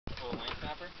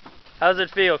How's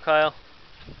it feel, Kyle?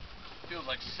 Feels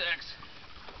like sex.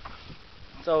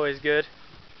 It's always good.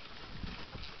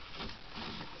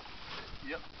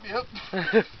 Yep.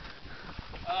 There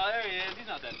He is. He's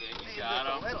not that big. He's You got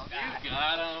just a him. little guy. You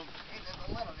got him. He's just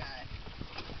a little guy.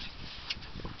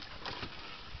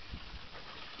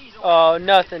 Oh,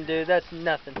 nothing, dude. That's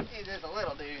nothing. He's just a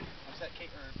little dude.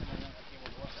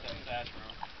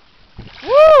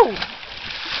 Woo!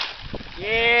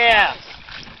 Yeah!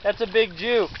 That's a big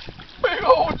Jew. Big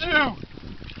old Jew. Same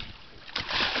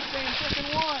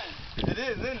freaking one. It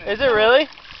is, isn't it? Is it really?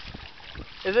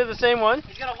 Is it the same one?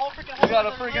 He's got a whole freaking hole. He's got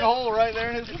a freaking hole right there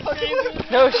in his fucking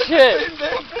lip. No shit. Same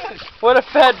damn fish. What a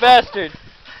fat bastard.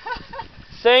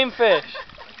 Same fish.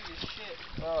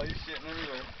 Oh, he's shitting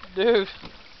everywhere. Dude.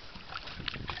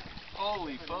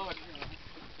 Holy fuck.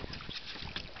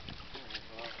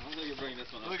 I think you're bringing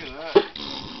this one up. Look at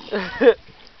that.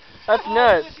 That's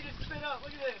nuts. He just spit up.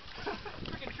 Look at this.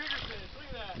 Freaking triggerfish. Look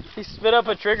at that. He spit up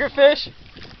a triggerfish?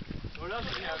 What else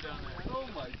do you have down there? Oh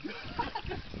my god.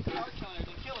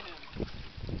 Kill him.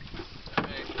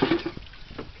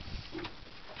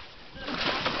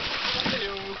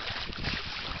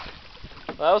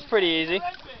 Well, that was pretty easy.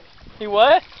 He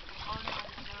what?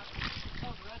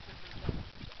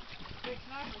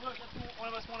 One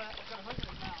of us got a hook in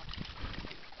his mouth.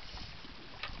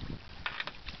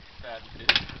 Bad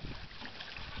fish.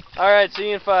 Alright, see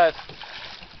you in 5.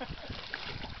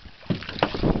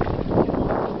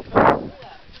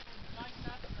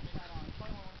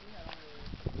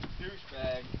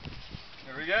 Douchebag.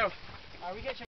 There we go. We get you.